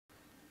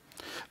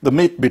The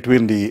meet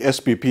between the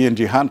SP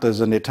PNG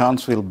Hunters and the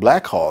Townsville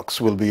Black Hawks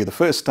will be the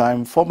first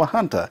time former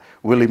Hunter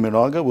Wille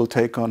Minoga will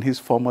take on his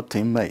former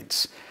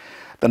teammates.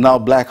 The now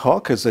Black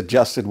Hawk has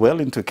adjusted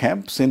well into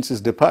camp since his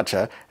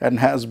departure and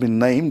has been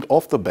named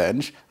off the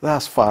bench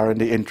thus far in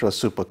the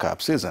Intra-Super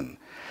Cup season.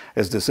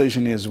 His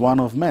decision is one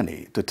of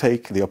many to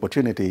take the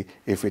opportunity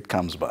if it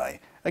comes by.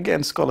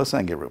 Again, Scholar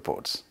Sangi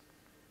reports.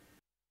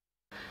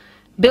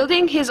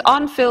 Building his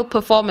on-field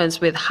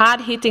performance with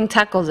hard-hitting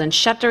tackles and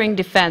shattering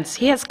defense,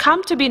 he has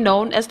come to be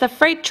known as the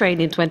freight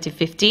train in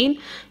 2015.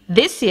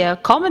 This year,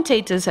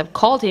 commentators have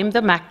called him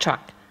the Mack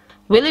truck.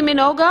 Wille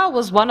Minoga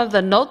was one of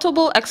the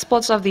notable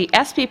exports of the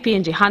SP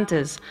PNG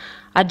Hunters.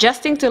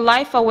 Adjusting to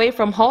life away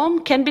from home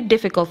can be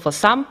difficult for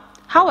some.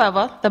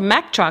 However, the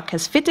Mack truck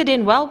has fitted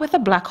in well with the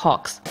Black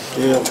Hawks.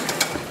 Yeah,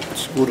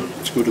 it's good.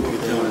 It's good to be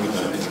there with the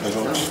Black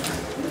Hawks.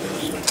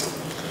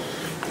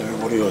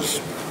 Everybody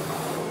was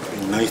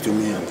nice to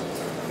me.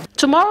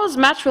 Tomorrow's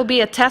match will be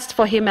a test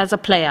for him as a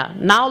player,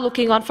 now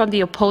looking on from the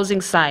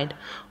opposing side,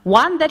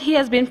 one that he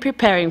has been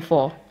preparing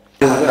for.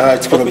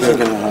 It's going to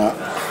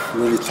be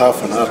really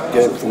tough and hard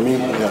game for me,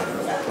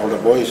 all the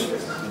boys,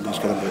 and it's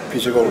going to be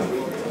physical.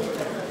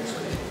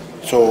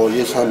 So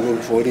yes, I'm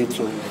looking for it.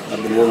 So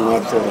I've been working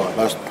hard for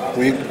last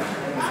week. So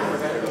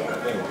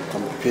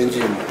come to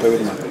PNG and play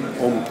with my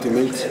home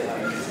teammates.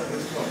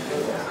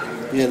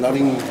 Yeah,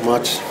 nothing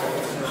much.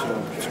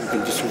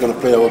 So we're going to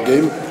play our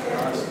game.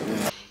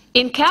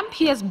 In camp,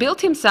 he has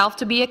built himself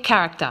to be a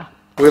character.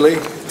 Willie?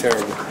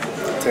 Terrible.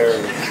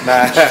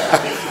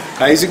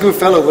 Nah, he's a good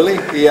fellow, Willie.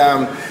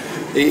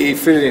 He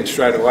fitted in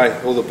straight away.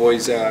 All the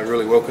boys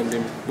really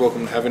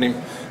welcomed having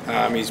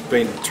him. He's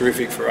been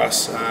terrific for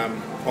us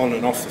on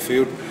and off the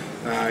field.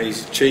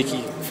 He's a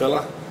cheeky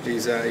fella.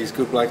 He's a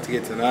good bloke to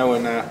get to know,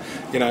 and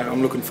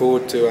I'm looking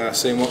forward to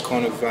seeing what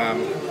kind of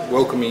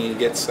welcoming he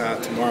gets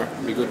tomorrow.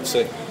 It'll be good to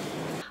see.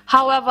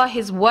 However,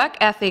 his work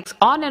ethics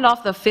on and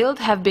off the field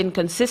have been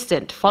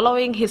consistent,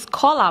 following his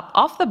call-up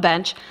off the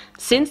bench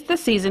since the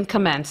season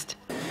commenced.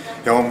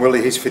 Yeah, on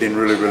Willie, he's fit in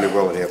really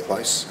well at our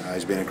place.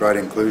 He's been a great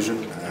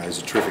inclusion. He's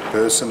a terrific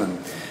person,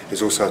 and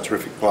he's also a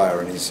terrific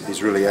player, and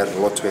he's really added a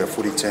lot to our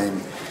footy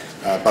team,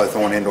 both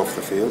on and off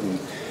the field. And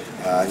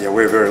yeah,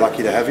 we're very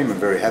lucky to have him and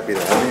very happy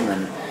to have him.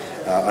 And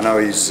I know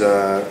he's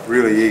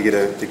really eager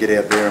to get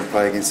out there and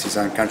play against his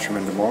own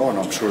countrymen tomorrow, and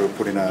I'm sure he'll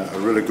put in a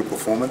really good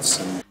performance.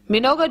 And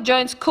Minoga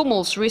joins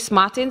Kumul's Rhys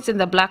Martins in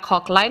the Black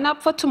Hawk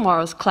lineup for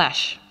tomorrow's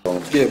clash.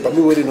 Yeah, but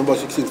we wearing number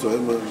 16, so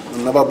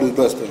I'm never be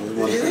best.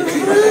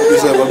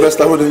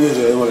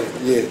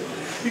 Yeah.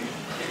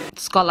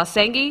 Scholar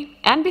Sangi,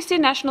 NBC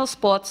National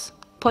Sports,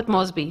 Port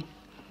Moresby.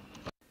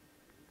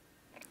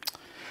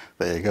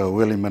 There you go,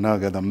 Wille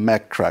Minoga, the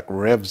Mack truck,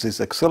 revs his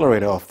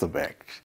accelerator off the back.